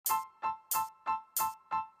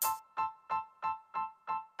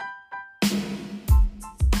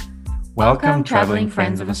Welcome, travelling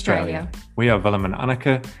friends of Australia. We are Willem and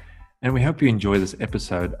Anneke, and we hope you enjoy this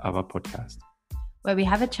episode of our podcast, where we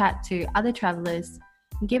have a chat to other travellers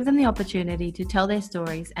and give them the opportunity to tell their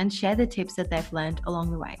stories and share the tips that they've learned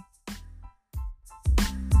along the way.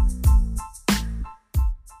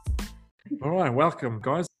 All right, welcome,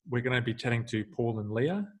 guys. We're going to be chatting to Paul and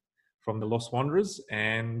Leah from the Lost Wanderers,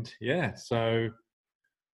 and so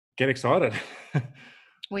get excited.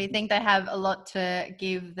 We think they have a lot to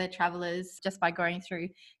give the travellers just by going through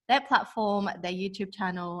their platform, their YouTube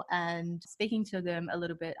channel, and speaking to them a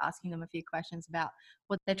little bit, asking them a few questions about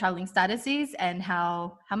what their travelling status is and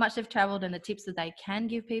how much they've travelled and the tips that they can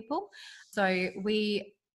give people. So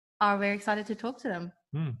we are very excited to talk to them.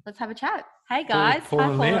 Let's have a chat. Hey guys. Paul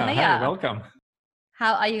and Leah. Hey, welcome.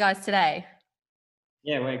 How are you guys today?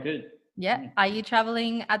 Yeah, we're good. Yeah. Are you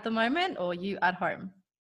travelling at the moment or are you at home?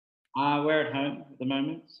 We're at home at the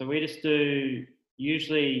moment. So we just do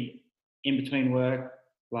usually in between work,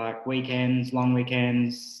 like weekends, long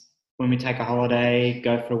weekends, when we take a holiday,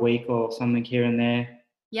 go for a week or something here and there.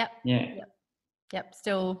 Yep. Yeah. Yep.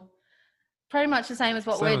 Still pretty much the same as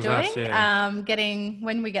what we're doing. Us, yeah.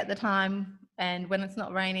 When we get the time and when it's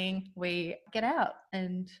not raining, we get out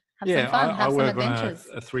and have some fun, have some adventures.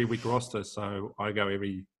 I work on a 3-week roster, so I go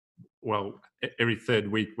every third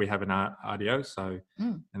week we have an RDO,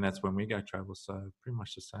 and that's when we go travel, so pretty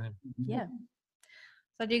much the same. Yeah.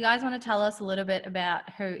 So do you guys want to tell us a little bit about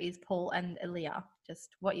who is Paul and Leah?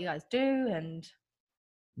 Just what you guys do and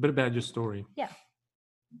a bit about your story. Yeah.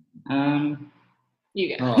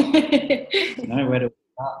 You go. No, where to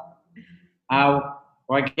start? Well,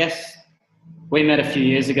 I guess we met a few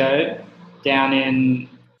years ago down in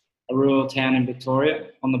a rural town in Victoria,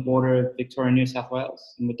 on the border of Victoria and New South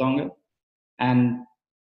Wales, in Wodonga. And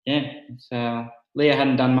so Leah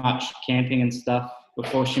hadn't done much camping and stuff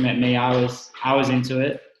before she met me. I was into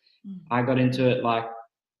it. I got into it like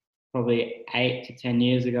probably 8 to 10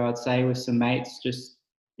 years ago, I'd say, with some mates, just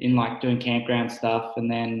in like doing campground stuff, and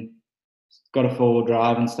then got a 4-wheel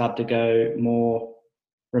drive and started to go more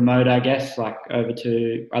remote, I guess, like I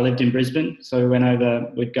lived in Brisbane, so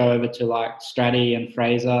we'd go over to like Straddie and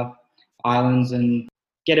Fraser Islands and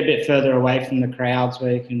get a bit further away from the crowds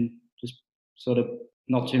where you can just sort of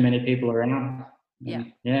not too many people around. Yeah.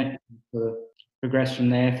 Sort of progress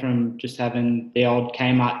from there, from just having the old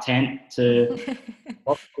Kmart tent to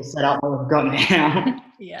the setup that we've got now.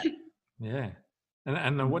 Yeah.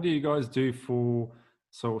 And what do you guys do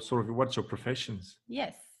what's your professions?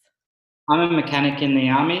 Yes. I'm a mechanic in the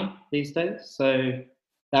army these days, so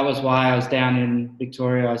that was why I was down in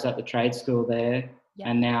Victoria. I was at the trade school there,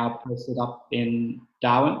 and now posted up in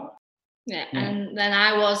Darwin. Yeah, and then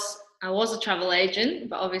I was a travel agent,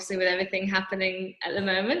 but obviously with everything happening at the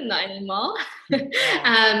moment, not anymore. So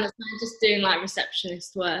I'm just doing like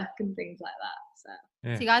receptionist work and things like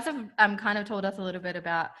that. So you guys have kind of told us a little bit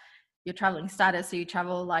about your traveling status. So you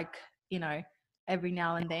travel like, every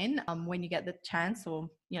now and then when you get the chance, or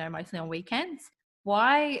mostly on weekends.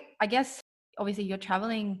 Why? I guess obviously you're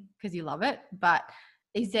traveling because you love it, but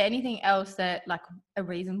is there anything else that, like, a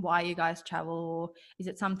reason why you guys travel, or is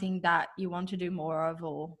it something that you want to do more of,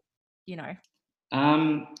 or like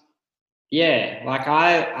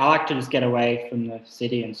I like to just get away from the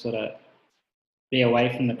city and sort of be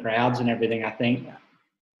away from the crowds and everything, I think.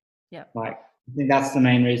 Like, I think that's the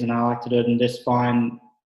main reason I like to do it, and just find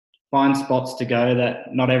spots to go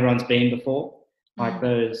that not everyone's been before, like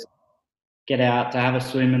those, get out to have a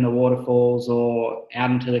swim in the waterfalls or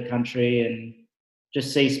out into the country and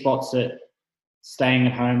just see spots that staying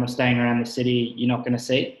at home or staying around the city you're not going to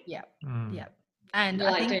see. And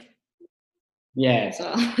I think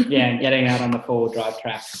and getting out on the 4-wheel drive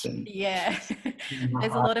tracks and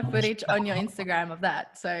there's a lot of footage on your Instagram of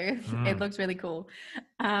that, so it looks really cool.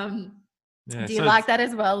 Do you like that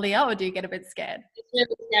as well, Leah, or do you get a bit scared? It's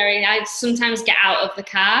really scary. I sometimes get out of the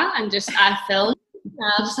car and I film.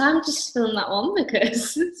 I'm just film that one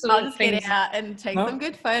because I'll just get out and take some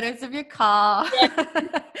good photos of your car.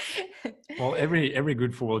 Well, every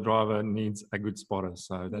good 4-wheel driver needs a good spotter,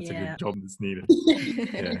 so that's a good job that's needed.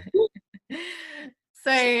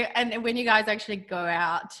 So, and when you guys actually go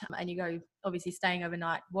out and you go, obviously staying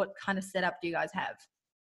overnight, what kind of setup do you guys have?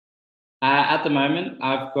 At the moment,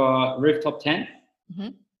 I've got rooftop tent,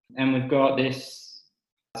 and we've got this.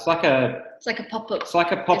 It's like a pop-up. It's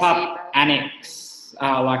like a pop-up annex,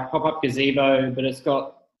 like pop-up gazebo, but it's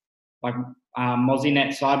got like mozzie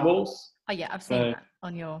net sidewalls. Oh yeah, I've seen that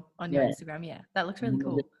on your Instagram. Yeah, that looks really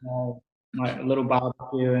cool. Like a little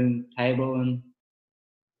barbecue and table, and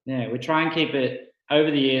we try and keep it. Over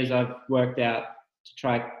the years, I've worked out to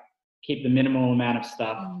try keep the minimal amount of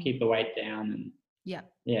stuff, keep the weight down, and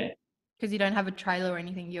Because you don't have a trailer or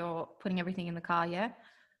anything, you're putting everything in the car, yeah?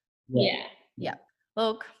 Yeah. Yeah.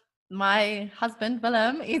 Look, my husband,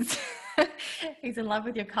 Willem, is he's in love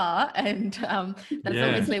with your car, and that's Yeah.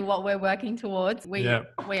 obviously what we're working towards. We Yeah.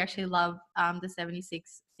 we actually love the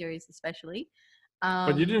 76 series especially.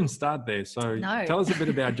 But you didn't start there. So No. tell us a bit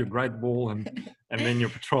about your Great Wall and then your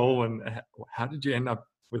patrol, and how did you end up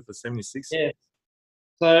with the 76? Yeah.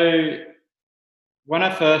 So when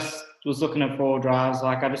I first was looking at four-wheel drives,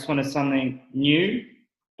 like I just wanted something new,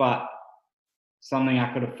 but something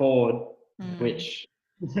I could afford, which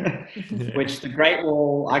which the Great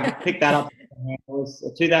Wall, I picked that up. It was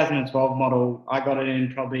a 2012 model. I got it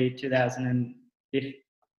in probably 2015.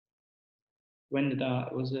 When did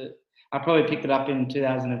was it? I probably picked it up in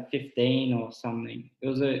 2015 or something.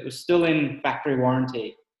 It was still in factory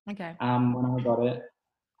warranty. Okay. When I got it,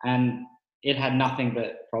 and it had nothing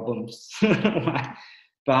but problems.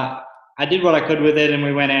 But I did what I could with it, and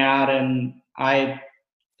we went out, and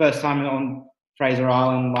first time on Fraser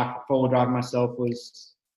Island, like four-wheel drive myself, was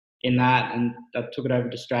in that, and I took it over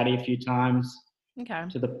to Stratty a few times. Okay.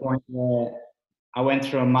 To the point where I went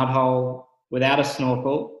through a mud hole without a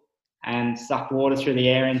snorkel and sucked water through the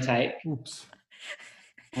air intake. Oops.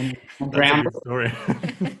 And That's a drowned. good story.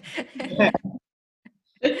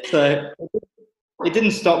 So it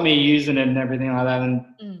didn't stop me using it and everything like that,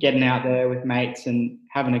 and getting out there with mates and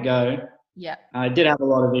having a go. Yeah. I did have a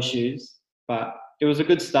lot of issues, but it was a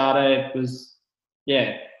good starter. It was,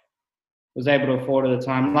 was able to afford at the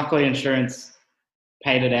time. Luckily, insurance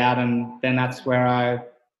paid it out, and then that's where I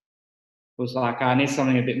was like, I need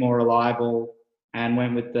something a bit more reliable, and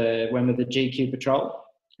went with the GQ Patrol,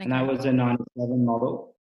 and that was a '97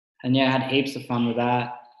 model, and yeah, I had heaps of fun with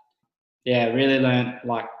that. Yeah, really learned,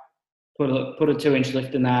 like put a 2-inch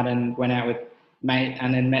lift in that, and went out with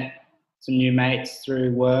and then met some new mates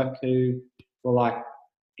through work who were like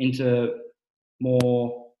into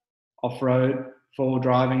more off-road four-wheel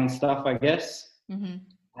driving and stuff, I guess. Mm-hmm.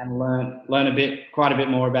 And learn quite a bit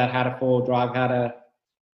more about how to four-wheel drive,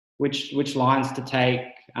 which lines to take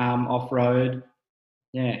off-road.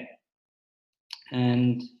 Yeah.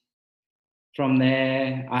 And from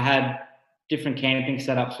there, I had different camping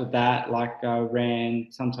setups with that. Like I ran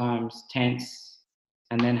sometimes tents,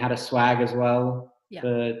 and then had a swag as well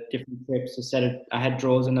for different trips. I had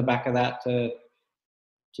drawers in the back of that to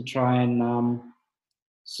try and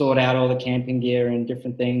sort out all the camping gear and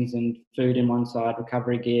different things, and food in one side,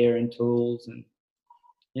 recovery gear and tools, and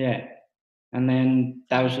yeah. And then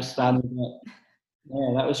that was just starting to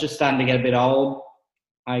get a bit old,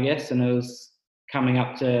 I guess, and it was coming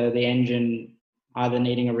up to the engine either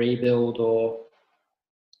needing a rebuild or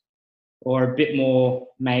a bit more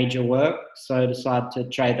major work. So I decided to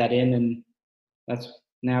trade that in, and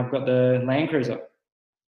now I've got the Land Cruiser.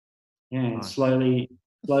 Yeah, and Nice. slowly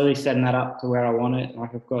setting that up to where I want it.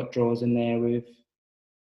 Like I've got drawers in there. We've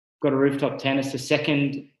got a rooftop tent. It's the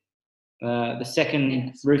second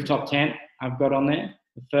rooftop tent I've got on there.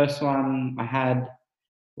 The first one I had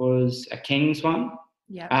was a King's one.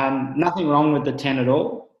 Yeah. Nothing wrong with the tent at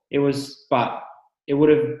all. But it would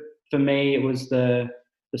have, for me, it was the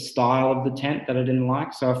style of the tent that I didn't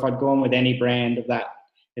like. So if I'd gone with any brand of that,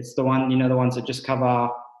 it's the one, the ones that just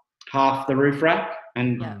cover half the roof rack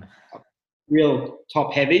and real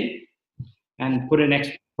top heavy, and put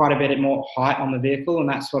quite a bit more height on the vehicle, and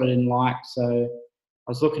that's what I didn't like. So I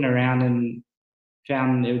was looking around and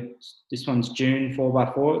found this one's June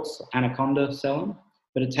 4x4. It's Anaconda selling,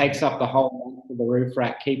 but it takes up the whole length of the roof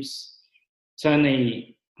rack. It's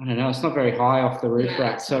only, I don't know, it's not very high off the roof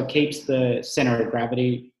rack, so it keeps the center of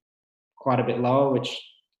gravity quite a bit lower, which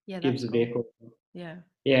gives the vehicle. Yeah,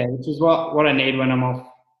 which is what I need when I'm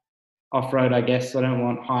off-road, I guess. I don't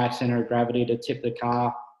want high center of gravity to tip the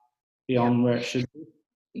car beyond where it should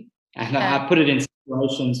be. And I put it in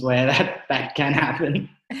situations where that can happen.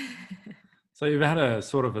 So you've had a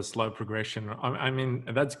sort of a slow progression. I mean,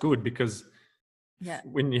 that's good, because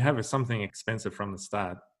when you have something expensive from the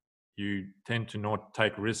start, you tend to not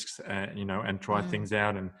take risks, and try things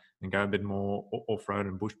out and go a bit more off-road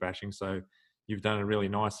and bush bashing. So you've done it really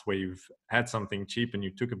nice where you've had something cheap and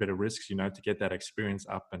you took a bit of risks, to get that experience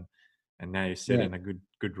up, and now you sit in a good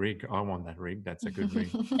rig. I want that rig. That's a good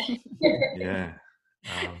rig. Yeah.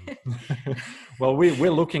 Well,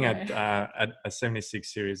 we're looking at a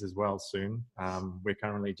 76 series as well soon. We're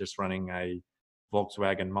currently just running a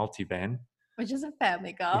Volkswagen multivan, which is a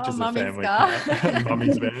family car, which is mummy's a family car.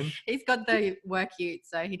 mummy's van. He's got the work ute,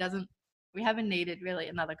 so we haven't needed really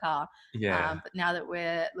another car. Yeah. But now that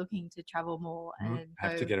we're looking to travel more and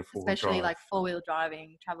have to get a four-wheel especially drive. like 4-wheel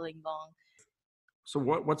driving, traveling long. So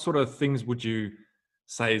what sort of things would you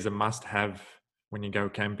say is a must-have when you go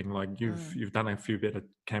camping? Like you've done a few bit of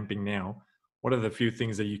camping now. What are the few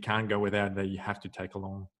things that you can't go without that you have to take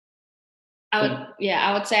along?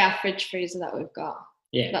 I would say our fridge freezer that we've got.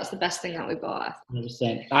 Yeah, that's the best thing that we bought.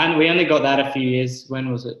 100%. And we only got that a few years.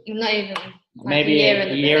 When was it? Not even. Maybe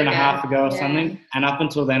a year and a half ago or something. And up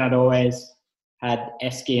until then, I'd always had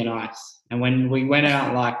esky and ice. And when we went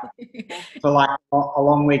out like for like a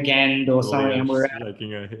long weekend or something, and we were out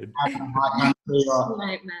shaking our head.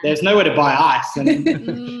 There's nowhere to buy ice. And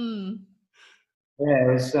yeah,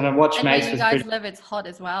 it was, and I watched mates. Where you guys live, it's hot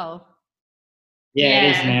as well. Yeah,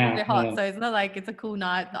 it is now. It's hot, so it's not like it's a cool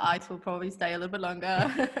night. The ice will probably stay a little bit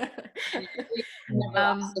longer.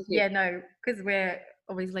 Because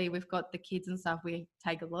we've got the kids and stuff. We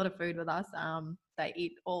take a lot of food with us. They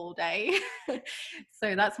eat all day,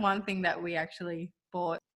 so that's one thing that we actually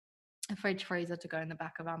bought, a fridge freezer to go in the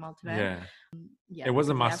back of our multivan. It was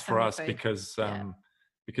a must for us because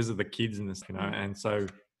of the kids and this, and so.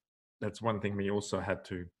 That's one thing we also had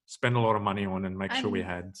to spend a lot of money on and make sure we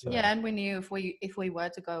had. So. Yeah, and we knew if we were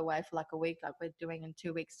to go away for like a week, like we're doing in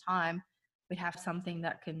 2 weeks' time, we'd have something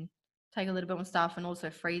that can take a little bit more stuff, and also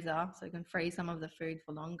freezer, so you can freeze some of the food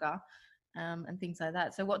for longer, and things like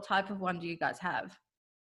that. So what type of one do you guys have?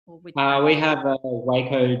 We have a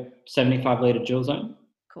Waco 75-litre dual zone.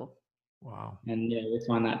 Cool. Wow. And we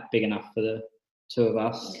find that big enough for the two of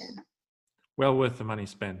us. Yeah. Well worth the money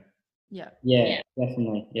spent. Yeah,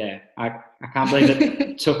 definitely. Yeah, I can't believe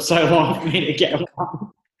it took so long for me to get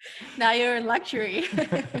one. Now you're in luxury.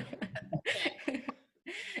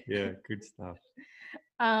 Yeah, good stuff.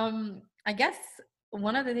 I guess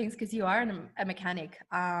one of the things, because you are a mechanic,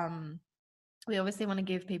 we obviously want to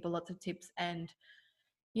give people lots of tips and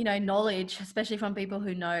knowledge, especially from people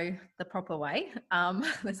who know the proper way.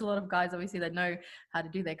 There's a lot of guys obviously that know how to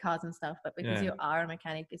do their cars and stuff, but because you are a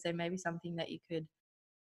mechanic, is there maybe something that you could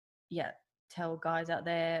tell guys out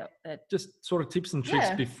there that just sort of tips and tricks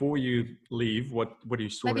before you leave? What do you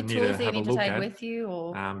sort of need to have a look at with you,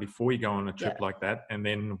 or before you go on a trip like that, and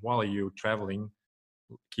then while you're traveling,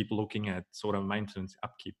 keep looking at sort of maintenance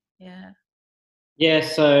upkeep?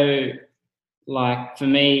 So like for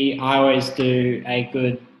me, I always do a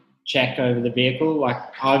good check over the vehicle. Like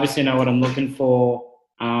I obviously know what I'm looking for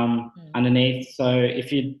underneath. So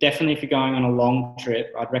if you're going on a long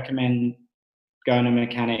trip, I'd recommend going to a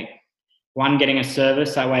mechanic. One, getting a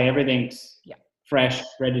service, that way everything's fresh,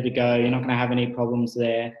 ready to go. You're not going to have any problems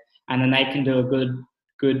there. And then they can do a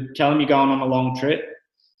good tell them you're going on a long trip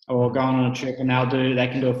or going on a trip, and they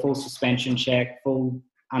can do a full suspension check, full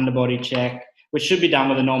underbody check, which should be done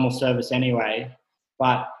with a normal service anyway.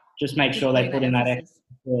 But just make sure they put in that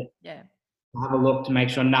extra. Have a look to make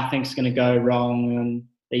sure nothing's going to go wrong and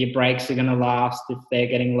that your brakes are going to last. If they're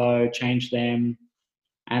getting low, change them.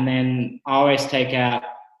 And then I always take out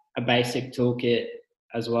a basic toolkit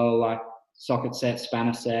as well, like socket set,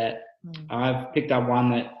 spanner set. I've picked up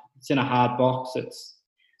one it's in a hard box. It's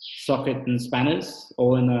socket and spanners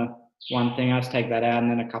all in the one thing. I just take that out,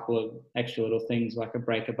 and then a couple of extra little things like a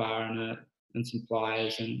breaker bar and some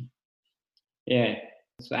pliers, and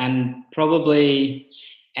and probably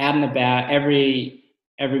out and about every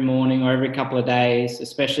morning or every couple of days,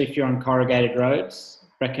 especially if you're on corrugated roads.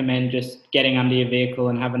 Recommend just getting under your vehicle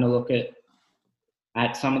and having a look at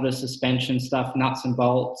some of the suspension stuff, nuts and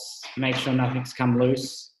bolts, make sure nothing's come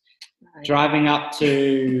loose. Driving up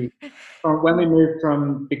when we moved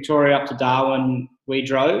from Victoria up to Darwin, we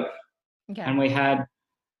drove, and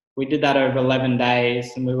we did that over 11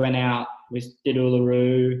 days, and we went out, we did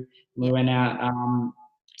Uluru, we went out,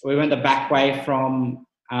 we went the back way from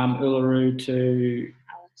Uluru to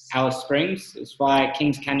Alice Springs. It's via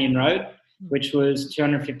Kings Canyon Road, which was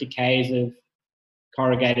 250 k's of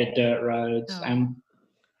corrugated dirt roads. And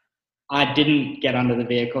I didn't get under the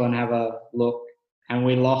vehicle and have a look, and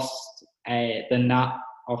we lost the nut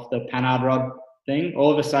off the panhard rod thing.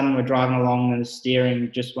 All of a sudden we're driving along and the steering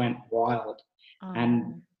just went wild.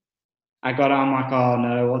 And I'm like, oh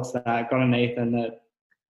no, what's that? I got underneath, and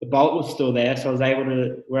the bolt was still there, so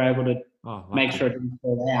we're able to make sure it didn't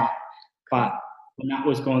fall out. But the nut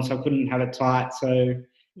was gone, so I couldn't have it tight. So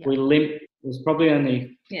we limped. It was probably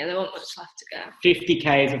only there wasn't much left to go. 50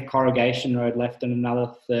 k's of corrugation road left, and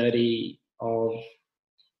another 30 of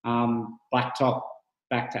blacktop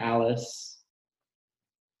back to Alice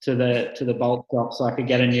to the bolt shop, so I could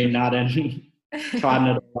get a new nut and tighten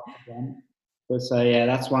it up again. But so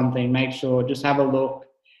that's one thing. Make sure, just have a look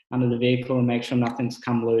under the vehicle and make sure nothing's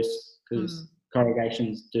come loose, because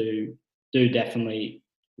corrugations do definitely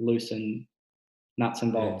loosen nuts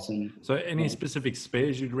and bolts. And so any specific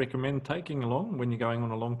spares you'd recommend taking along when you're going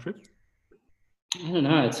on a long trip? I don't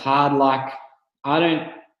know, it's hard. Like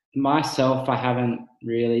myself, I haven't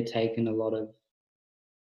really taken a lot of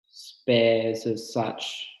spares as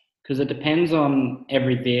such, because it depends on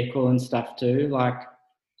every vehicle and stuff too. Like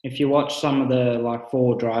if you watch some of the like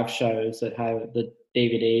 4-wheel-drive shows that have the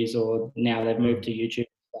DVDs, or now they've moved to YouTube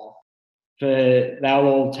stuff, they'll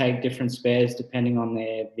all take different spares depending on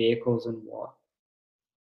their vehicles and what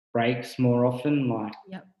breaks more often. Like,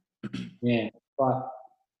 Yep. yeah, but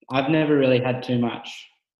I've never really had too much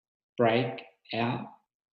break out.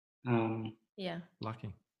 Yeah.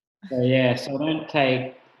 Lucky. So yeah, so I don't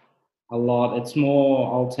take a lot. It's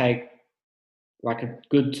more I'll take like a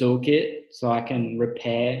good toolkit so I can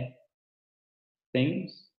repair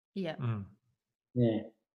things. Yeah. Yeah,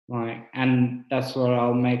 like, and that's what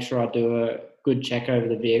I'll make sure I do a good check over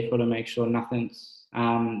the vehicle to make sure nothing's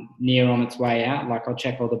near on its way out. Like I'll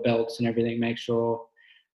check all the belts and everything, make sure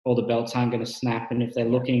all the belts aren't going to snap, and if they're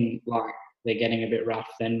looking like they're getting a bit rough,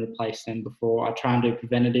 then replace them before. I try and do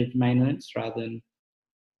preventative maintenance rather than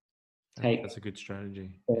take. That's a good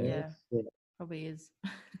strategy. Yeah. Probably is.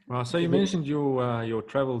 Well, so you mentioned your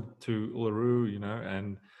travel to Uluru, you know,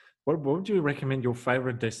 and what would you recommend your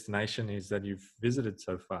favorite destination is that you've visited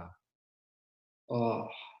so far? Oh,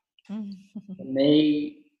 for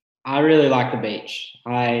me, I really like the beach.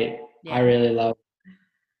 I really love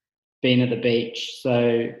being at the beach.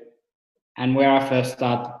 So, and where I first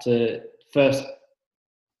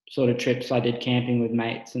sort of trips I did camping with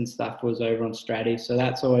mates and stuff was over on Straddie. So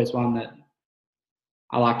that's always one that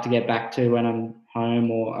I like to get back to when I'm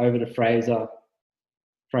home, or over to Fraser.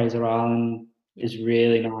 Fraser Island is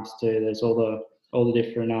really nice too. There's all the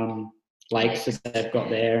different lakes that they've got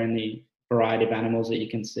there, and the variety of animals that you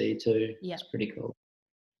can see too. Yeah. It's pretty cool.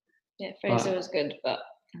 Yeah, Fraser was good, but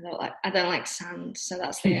I don't like sand, so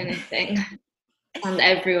that's the only thing. Sand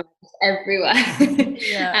everywhere.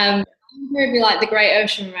 Yeah. Maybe like the Great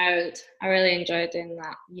Ocean Road. I really enjoyed doing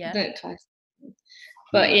that. Yeah. Done it twice.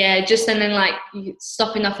 But yeah, just and then like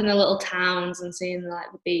stopping off in the little towns and seeing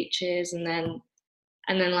like the beaches, and then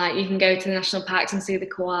like you can go to the national parks and see the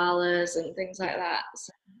koalas and things like that.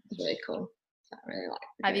 So it's really cool. So I really like.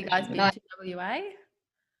 Have you guys been to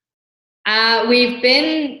WA? We've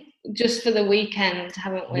been just for the weekend,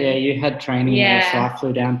 haven't we? Yeah, you had training there, so I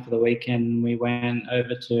flew down for the weekend. And we went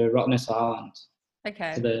over to Rottnest Island.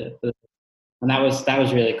 Okay. And that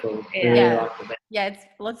was really cool. Yeah. We really liked it. Yeah, it's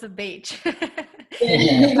lots of beach.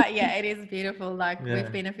 Yeah. But yeah, it is beautiful. Like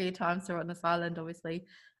we've been a few times to Rottnest Island, obviously.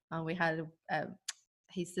 We had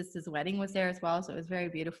his sister's wedding was there as well, so it was very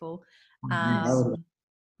beautiful.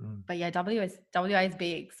 But yeah, WA is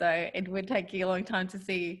big, so it would take you a long time to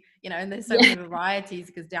see, you know, and there's so many varieties,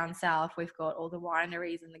 because down south we've got all the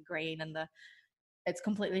wineries and the green, and it's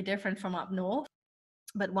completely different from up north.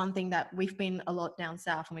 But one thing that we've been a lot down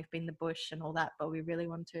south, and we've been the bush and all that, but we really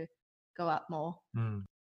want to go up more,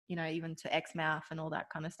 you know, even to Exmouth and all that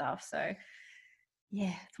kind of stuff. So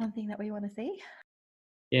yeah, it's one thing that we want to see.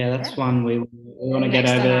 Yeah, that's one we want to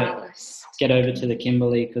get over to the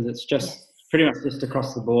Kimberley, because it's just pretty much just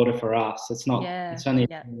across the border for us. It's not. It's only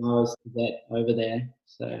 10 hours to get over there.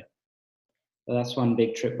 So that's one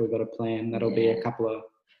big trip we've got to plan. That'll be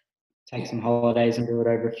take some holidays and do it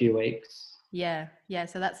over a few weeks. Yeah.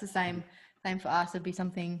 So that's the same for us. It'd be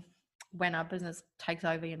something when our business takes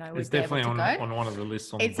over, you know, it's definitely on one of the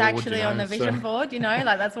lists on the board. It's actually on the vision board, you know,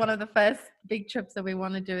 like that's one of the first big trips that we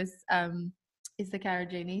want to do is the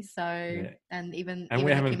Karijini. So and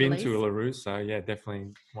we haven't been to Uluru, so definitely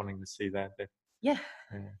wanting to see that. Yeah,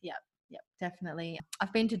 definitely.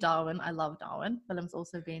 I've been to Darwin. I love Darwin. Willem's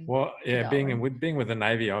also been. Well, yeah, being with the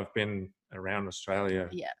Navy, I've been around Australia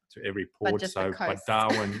to every port. But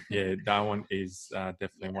Darwin, Darwin is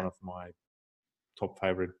definitely one of my top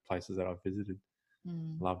favorite places that I've visited.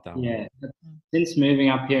 Love Darwin. Yeah, since moving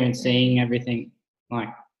up here and seeing everything, like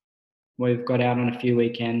we've got out on a few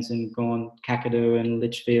weekends and gone Kakadu and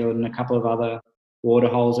Litchfield and a couple of other water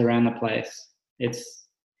holes around the place. It's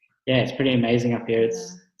pretty amazing up here.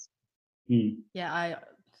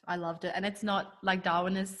 I loved it. And it's not like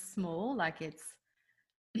Darwin is small, like it's,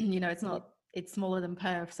 you know, it's smaller than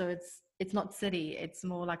Perth, so it's not city, it's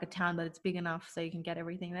more like a town, but it's big enough so you can get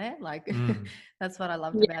everything there. Like that's what I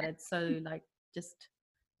loved about it. So like just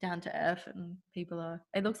down to earth, and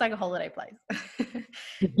it looks like a holiday place.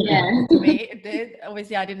 To me it did.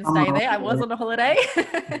 Obviously I didn't stay there, I was on a holiday.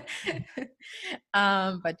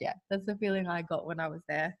 But yeah, that's the feeling I got when I was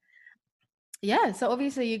there. Yeah, so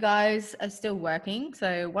obviously you guys are still working.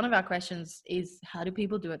 So one of our questions is, how do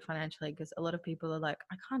people do it financially? Because a lot of people are like,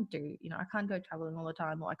 I can't go traveling all the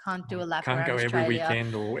time, or I can't do a lap around Australia. Can't go every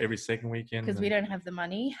weekend or every second weekend. Because we don't have the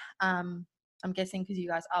money. I'm guessing because you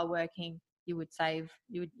guys are working, you would save,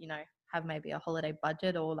 you know, have maybe a holiday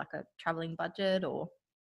budget or like a traveling budget, or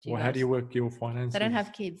Well, how do you work your finances? They don't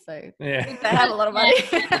have kids, so yeah, they have a lot of money.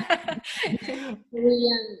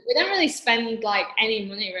 We don't really spend like any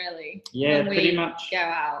money really. Yeah, when pretty we much. go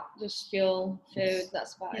out, just fuel, food.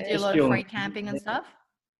 That's about You it. do a lot of free camping and stuff.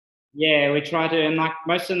 Yeah, we try to, and like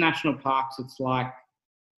most of the national parks, it's like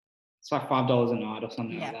 $5 a night or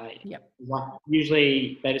something like that. Yep. Like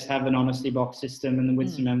usually they just have an honesty box system and with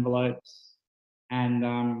some envelopes,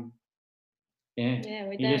 and Yeah,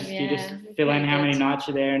 we you don't. just fill in how many nights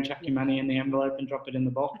you're there and chuck your money in the envelope and drop it in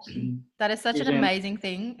the box. And that is such an amazing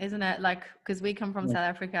thing, isn't it? Like, because we come from South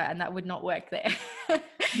Africa and that would not work there.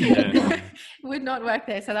 Would not work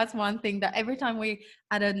there. So that's one thing that every time we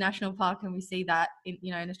at a national park and we see that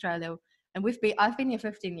in Australia, and I've been here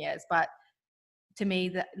 15 years, but to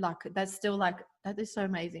me that's still that is so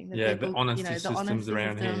amazing. That people, the honesty systems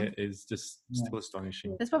around here is just still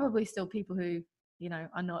astonishing. There's probably still people who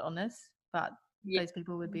are not honest, but those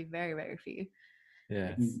people would be very, very few.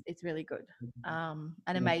 Yeah, it's really good, and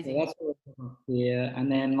amazing. So that's what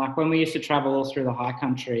and then like when we used to travel all through the high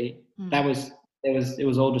country, it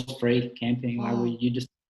was all just free camping. Like you just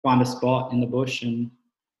find a spot in the bush and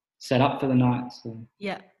set up for the night. So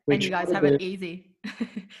and you guys have it easy.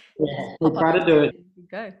 We try to do it.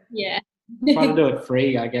 Go. Yeah. Try to do it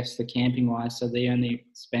free, I guess, the camping wise. So the only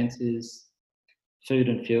expense is food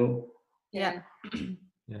and fuel. Yeah.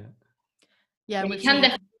 Yeah, we can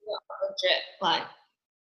definitely do a budget,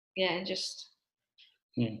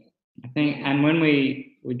 I think, and when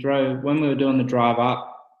we were doing the drive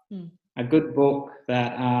up, a good book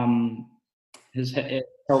that it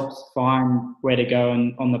helps find where to go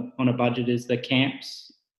and on a budget is the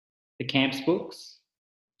camps books.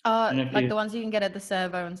 Like the ones you can get at the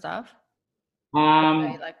servo and stuff.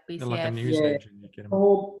 Like BCF. Like a news agent, you get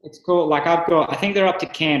them. It's called like I think they're up to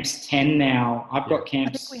camps 10 now. I've got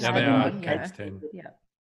camps. They are camps 10. Yeah.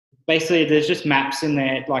 Basically, there's just maps in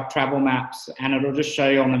there, like travel maps, and it'll just show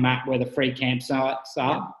you on the map where the free campsites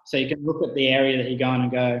are. So you can look at the area that you're going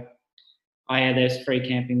and go, oh yeah, there's free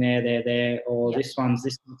camping there, or this one's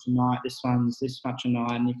this much a night, this one's this much a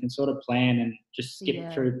night, and you can sort of plan and just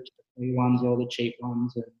skip through the free ones or the cheap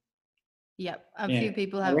ones. A few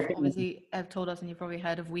people have told us, and you've probably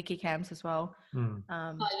heard of wiki camps as well. I've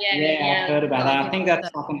heard about that. I think that's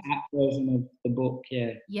like an app version of the book.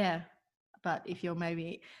 Yeah, but if you're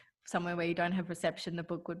maybe somewhere where you don't have reception, the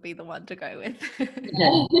book would be the one to go with.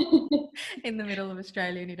 In the middle of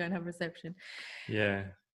Australia and you don't have reception. Yeah.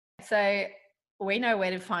 So we know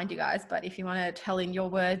where to find you guys, but if you want to tell in your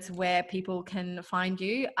words where people can find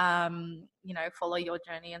you, follow your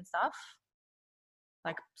journey and stuff,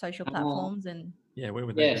 like social platforms and where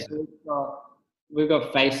would they so we've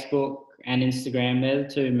got Facebook and Instagram. They're the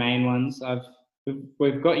two main ones.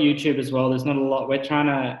 We've got YouTube as well. There's not a lot. We're trying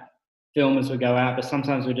to film as we go out, but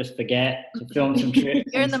sometimes we just forget to film some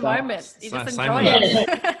trips. You're in the moment. You just enjoy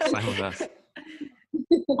it. Same with us.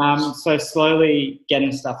 So slowly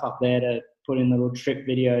getting stuff up there to put in little trip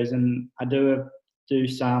videos, and I do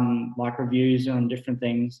some like reviews on different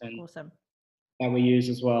things and awesome. That we use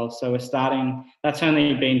as well. So we're starting. That's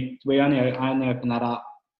only been I only opened that up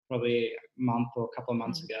probably a month or a couple of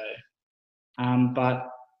months ago. But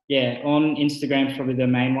yeah, on Instagram is probably the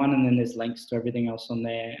main one, and then there's links to everything else on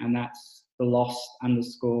there, and that's the Lost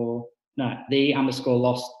Wanderers.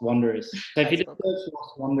 So if you just search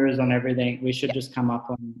Lost Wanderers on everything, we should just come up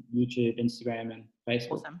on YouTube, Instagram, and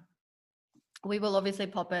Facebook. Awesome. We will obviously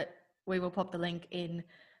pop it. We will pop the link in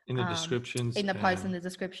the descriptions, in the post and the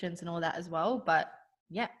descriptions and all that as well. But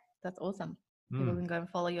yeah, that's awesome. People can go and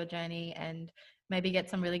follow your journey and maybe get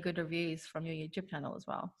some really good reviews from your YouTube channel as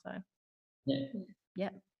well. So yeah.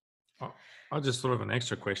 I just thought of an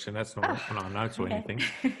extra question. That's not on our notes or anything.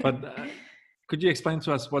 But could you explain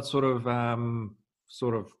to us what sort of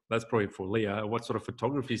that's probably for Leah, what sort of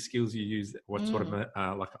photography skills you use? What sort of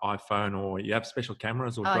like iPhone, or you have special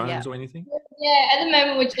cameras or drones or anything? Yeah, at the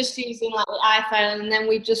moment we're just using like the iPhone, and then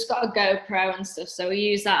we've just got a GoPro and stuff. So we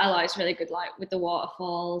use that a lot. It's really good, like with the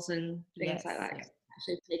waterfalls and things like that.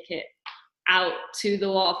 Actually take it out to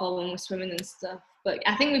the waterfall when we're swimming and stuff. But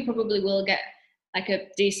I think we probably will get like a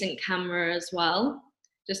decent camera as well,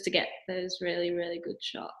 just to get those really, really good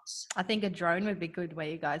shots. I think a drone would be good where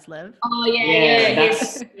you guys live. Oh yeah.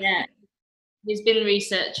 He's been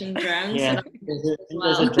researching drones. Yeah, so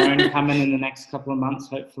there's a drone coming in the next couple of months,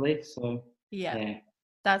 hopefully. So yeah.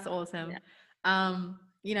 That's awesome. Yeah.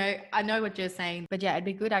 I know what you're saying, but yeah, it'd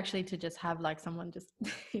be good actually to just have like someone just,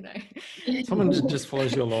 someone just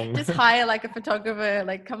follows you along. Just hire like a photographer,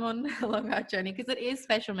 like come on along our journey, because it is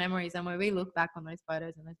special memories. And when we look back on those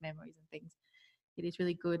photos and those memories and things, it is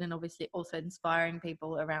really good, and obviously also inspiring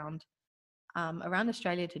people around around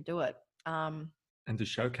Australia to do it. And to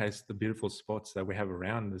showcase the beautiful spots that we have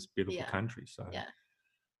around this beautiful country. So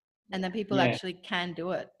and then people actually can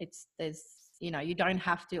do it. There's you don't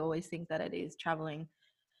have to always think that it is traveling,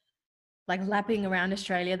 like lapping around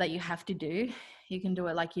Australia, that you have to do. You can do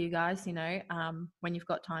it like you guys, when you've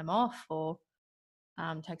got time off, or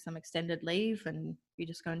take some extended leave and you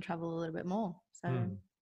just go and travel a little bit more. So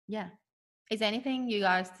is there anything you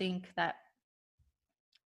guys think that,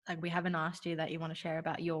 like, we haven't asked you that you want to share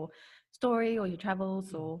about your story or your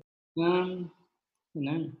travels? Or I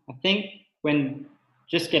think when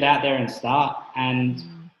just get out there and start, and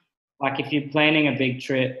like if you're planning a big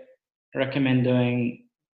trip, I recommend doing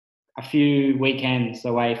a few weekends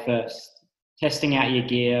away first, testing out your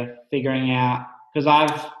gear, figuring out, because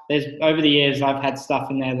over the years I've had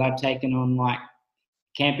stuff in there that I've taken on, like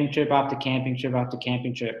camping trip after camping trip after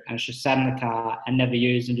camping trip, and it's just sat in the car and never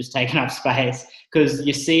used and just taken up space, because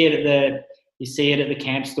you see it at the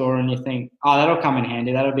camp store and you think, oh, that'll come in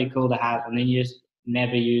handy, that'll be cool to have, and then you just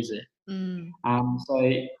never use it.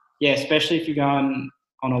 Especially if you're going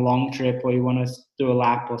on a long trip or you want to do a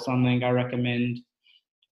lap or something, I recommend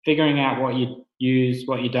figuring out what you use,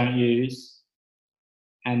 what you don't use,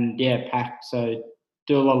 and pack. So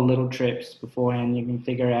do a lot of little trips beforehand. You can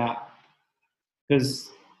figure out, because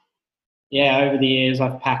over the years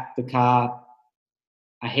I've packed the car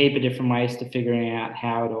a heap of different ways to figuring out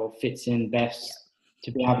how it all fits in best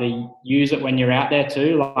to be able to use it when you're out there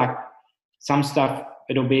too. Like some stuff,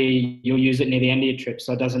 you'll use it near the end of your trip,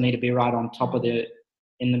 so it doesn't need to be right on top of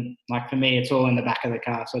like for me, it's all in the back of the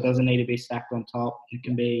car, so it doesn't need to be stacked on top. It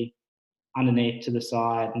can be underneath to the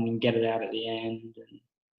side, and you can get it out at the end.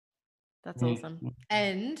 That's awesome.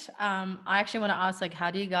 And I actually want to ask, like,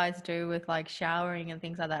 how do you guys do with like showering and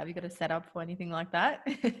things like that? Have you got a setup for anything like that?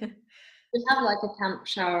 We have like a camp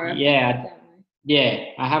shower. I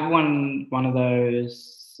have one of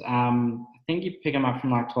those. I think you pick them up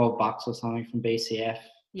from like $12 or something from BCF.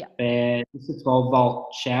 They're just a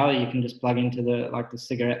 12-volt shower. You can just plug into the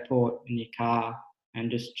cigarette port in your car and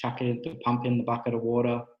just chuck it to pump in the bucket of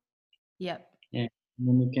water. And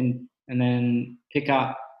then you can pick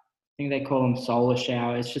up, I think they call them solar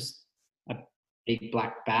shower. It's just a big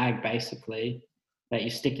black bag basically that you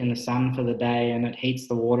stick in the sun for the day, and it heats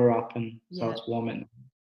the water up, and so it's warm at night.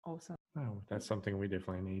 Awesome. Oh, that's something we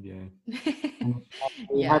definitely need.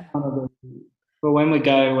 We have one of but when we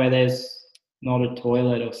go where there's not a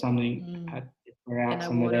toilet or something, we're out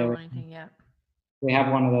somewhere there. Or anything, we have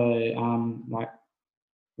one of the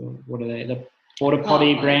what are they? The Porta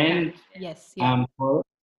Potty brand. Yes. I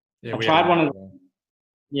tried one of them.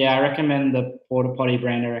 I recommend the Porta Potty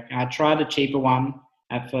brand. I tried the cheaper one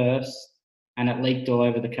at first, and it leaked all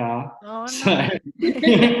over the car. Oh no. So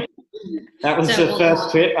that was the first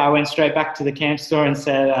trip. I went straight back to the camp store and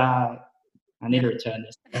said, I need to return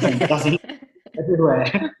this. It doesn't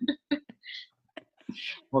everywhere.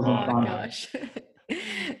 Wasn't fun. Gosh.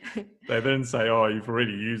 They didn't say, oh, you've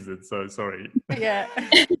already used it, so sorry.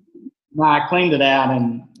 No, I cleaned it out,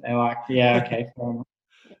 and they're like, okay, fair enough.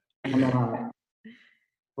 And then I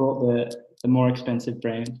bought the more expensive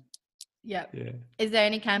brand. Is there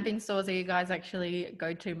any camping stores that you guys actually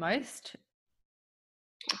go to most?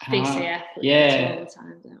 BCF. All the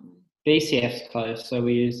time, don't we? BCF's close, so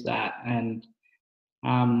we use that. And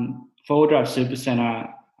Four Drive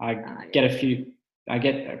Supercenter, I get a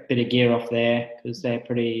bit of gear off there because they're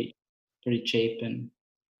pretty cheap, and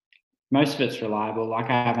most of it's reliable.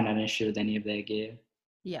 Like I haven't had an issue with any of their gear.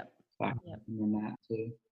 And that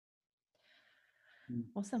too.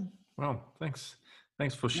 Awesome. Well, thanks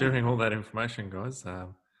for sharing all that information, guys. I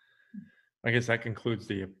guess that concludes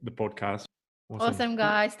the podcast. Awesome,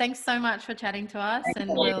 guys. Thanks so much for chatting to us, and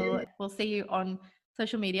we'll see you on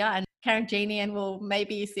social media and Karangini, and we'll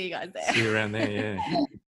maybe see you guys there. See you around there,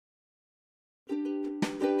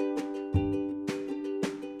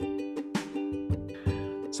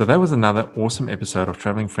 So that was another awesome episode of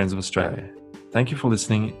Travelling Friends of Australia. Thank you for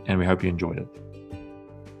listening, and we hope you enjoyed it.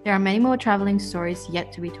 There are many more travelling stories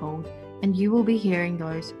yet to be told, and you will be hearing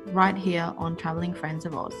those right here on Travelling Friends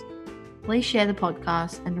of Oz. Please share the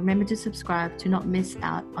podcast and remember to subscribe to not miss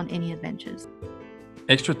out on any adventures.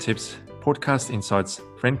 Extra tips, podcast insights,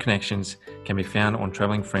 friend connections can be found on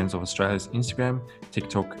Travelling Friends of Australia's Instagram,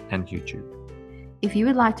 TikTok, and YouTube. If you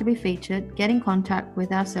would like to be featured, get in contact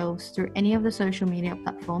with ourselves through any of the social media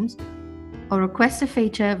platforms, or request a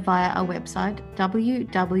feature via our website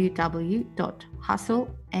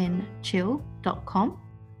www.hustleandchill.com.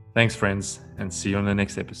 Thanks, friends, and see you on the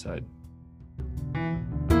next episode.